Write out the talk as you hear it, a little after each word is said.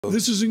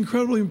This is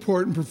incredibly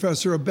important,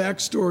 Professor. A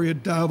backstory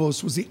at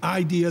Davos was the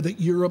idea that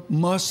Europe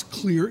must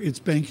clear its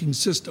banking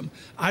system.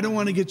 I don't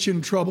want to get you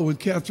in trouble with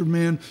Catherine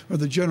Mann or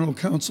the General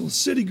Counsel of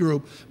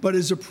Citigroup, but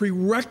as a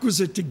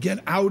prerequisite to get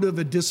out of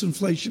a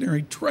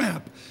disinflationary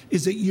trap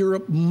is that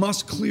Europe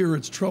must clear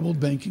its troubled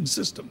banking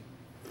system.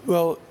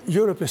 Well,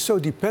 Europe is so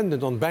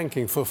dependent on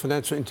banking for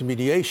financial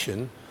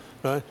intermediation.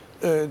 Right?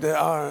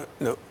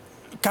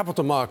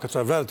 Capital markets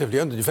are relatively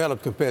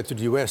underdeveloped compared to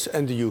the US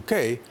and the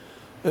UK.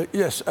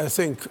 Yes, I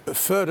think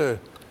further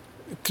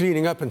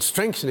cleaning up and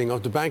strengthening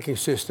of the banking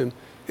system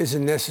is a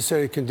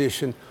necessary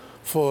condition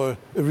for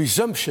a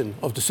resumption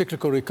of the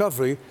cyclical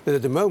recovery that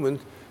at the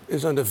moment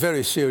is under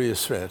very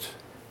serious threat.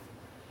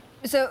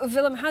 So,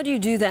 Willem, how do you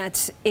do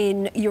that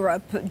in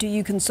Europe? Do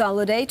you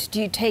consolidate?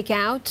 Do you take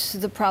out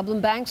the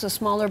problem banks, the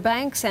smaller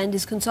banks? And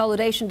is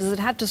consolidation, does it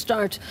have to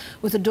start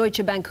with the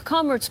Deutsche Bank,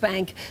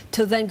 Commerzbank,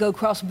 to then go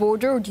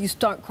cross-border, or do you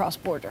start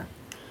cross-border?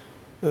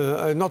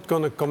 I'm not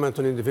going to comment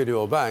on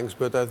individual banks,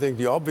 but I think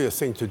the obvious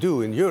thing to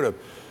do in Europe,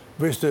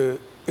 with the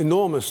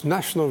enormous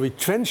national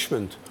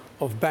retrenchment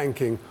of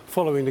banking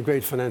following the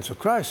great financial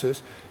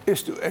crisis,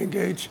 is to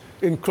engage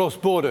in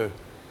cross-border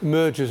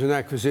mergers and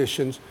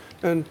acquisitions.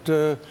 And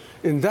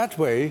in that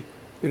way,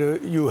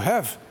 you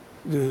have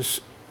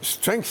this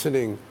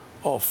strengthening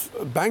of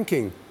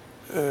banking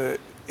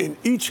in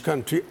each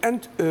country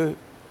and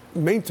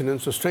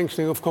maintenance or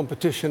strengthening of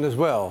competition as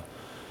well.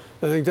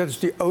 I think that is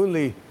the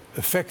only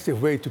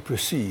effective way to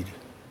proceed.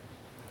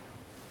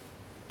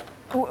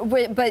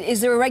 But is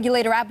there a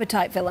regulator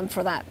appetite, Willem,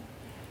 for that?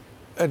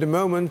 At the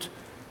moment,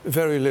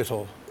 very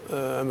little,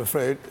 I'm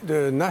afraid.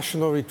 The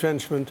national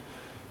retrenchment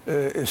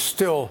is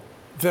still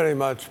very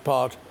much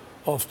part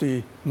of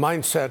the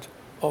mindset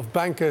of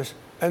bankers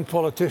and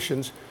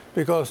politicians,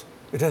 because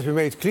it has been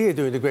made clear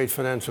during the great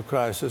financial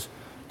crisis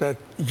that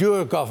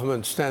your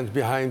government stands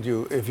behind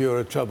you if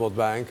you're a troubled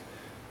bank.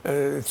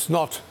 It's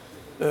not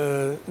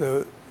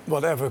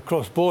whatever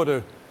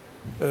cross-border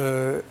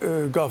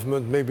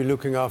government may be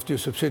looking after your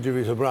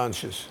subsidiaries or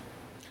branches.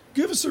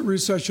 Give us a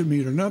recession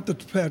meter, not the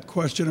pat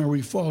question, are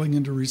we falling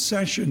into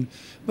recession,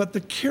 but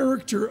the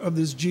character of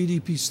this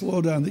GDP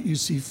slowdown that you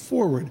see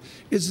forward.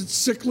 Is it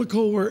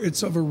cyclical, where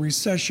it's of a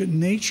recession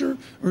nature,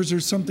 or is there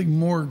something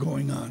more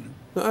going on?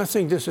 I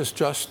think this is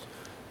just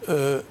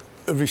a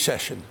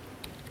recession.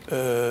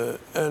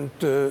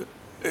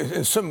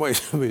 In some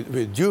ways,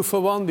 we're due for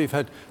one. We've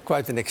had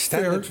quite an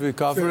extended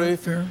recovery.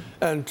 Fair.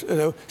 And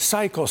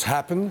cycles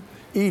happen,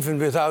 even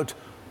without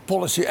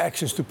policy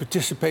actions to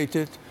precipitate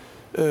it.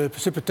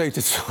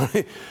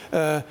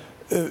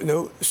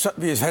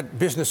 We've had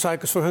business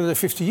cycles for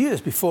 150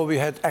 years before we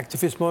had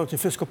activist monetary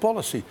fiscal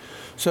policy.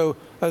 So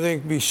I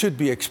think we should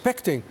be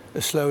expecting a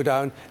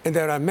slowdown, and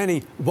there are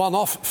many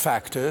one-off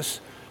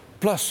factors,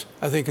 plus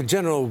I think a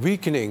general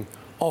weakening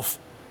of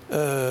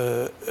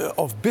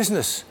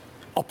business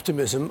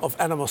optimism, of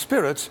animal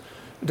spirits,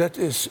 that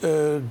is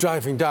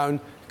driving down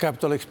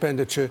capital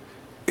expenditure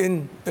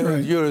in the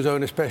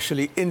Eurozone,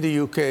 especially in the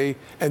UK,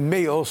 and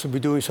may also be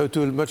doing so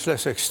to a much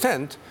lesser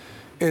extent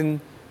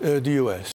in the US.